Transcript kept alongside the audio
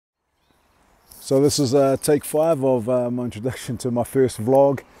So this is take 5 of my introduction to my first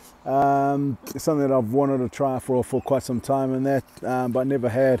vlog. It's something that I've wanted to try for quite some time and that, but never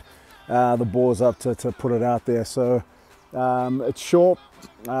had the balls up to put it out there. So it's short,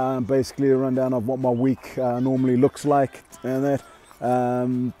 basically a rundown of what my week normally looks like and that,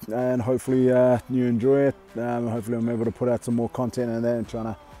 and hopefully you enjoy it. Hopefully I'm able to put out some more content and that, and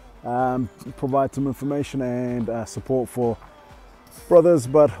trying to provide some information and support for brothers,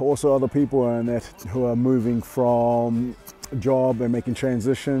 but also other people and that who are moving from job and making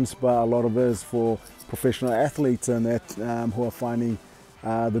transitions, but a lot of it is for professional athletes and that who are finding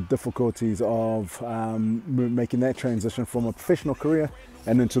the difficulties of making that transition from a professional career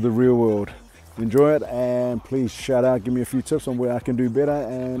and into the real world. Enjoy it, and please shout out, give me a few tips on where I can do better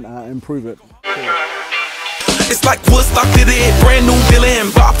and improve it. It's like Woodstock did it, brand new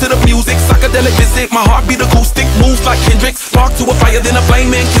villain. Bob to the music, psychedelic visit. My heart beat acoustic, moves like Hendrix. Spark to a fire, then a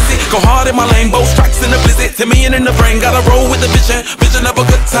flame and kiss it. Go hard in my lane, both strikes in the blizzard. 10 million in the brain, gotta roll with the vision. Vision of a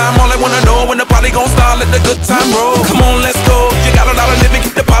good time, all I wanna know when the party gon' start, let the good time roll. Come on, let's go, you got a lot of living,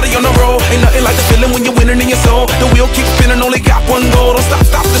 keep the party on the road. Ain't nothing like the feeling when you're winning in your soul. The wheel keeps spinning, only got one goal. Don't stop,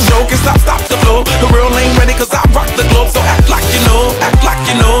 stop the show, can't stop, stop the flow. The real ain't ready, cause I rock the globe. So act like you know, act like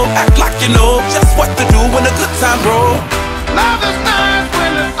you know, act like you know just what to do when the good time roll. Love is nice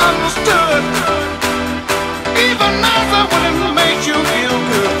when it's understood, even nicer when it makes you feel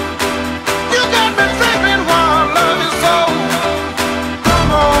good. You got me tripping while love is so.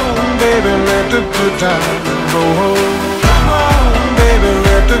 Come on, baby, let the good times roll. Come on, baby,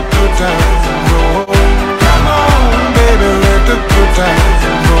 let the good times roll. Come on, baby, let the good times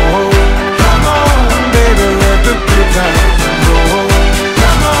roll. Come on, baby, let the good times roll.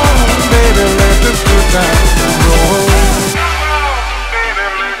 Come on, baby, let the good times roll.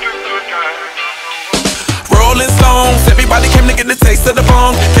 Rolling Stones, everybody came to get the taste of the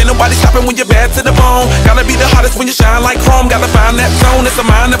bone. Can't nobody stopping when you're bad to the bone. Gotta be the hottest when you shine like chrome. Gotta find that zone, it's a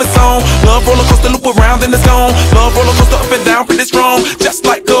mind of its own. Love roller coaster, loop around in the zone. Love roller coaster, up and down, pretty strong. Just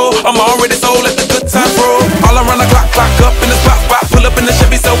like gold, I'm already sold, let the good time roll. All around the clock, clock up in the spot. Pull up in the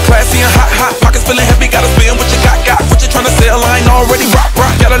Chevy, so classy and hot. Pockets feeling heavy, gotta spend what you got. What you trying to sell, I ain't already rock.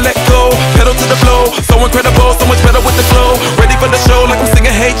 Gotta let go, pedal to the flow. So incredible, so much better with the flow. Ready for the show, like I'm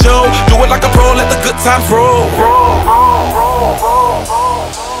singing Hey Joe. Do it like a pro, let the good times roll.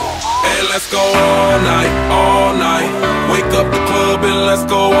 And let's go all night, all night. Wake up the club and let's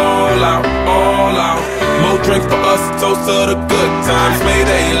go all out, all out. More drinks for us, toast to the good times. May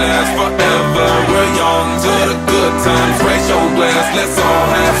they last forever. We're young to the good times. Raise your glass, let's all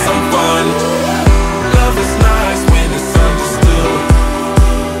have some fun. Love is nice when it's understood,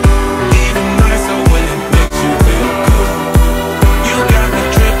 even nicer when it makes you feel good. You got me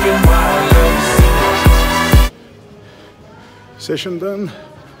dripping while love is so. Session done,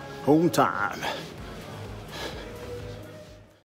 home time.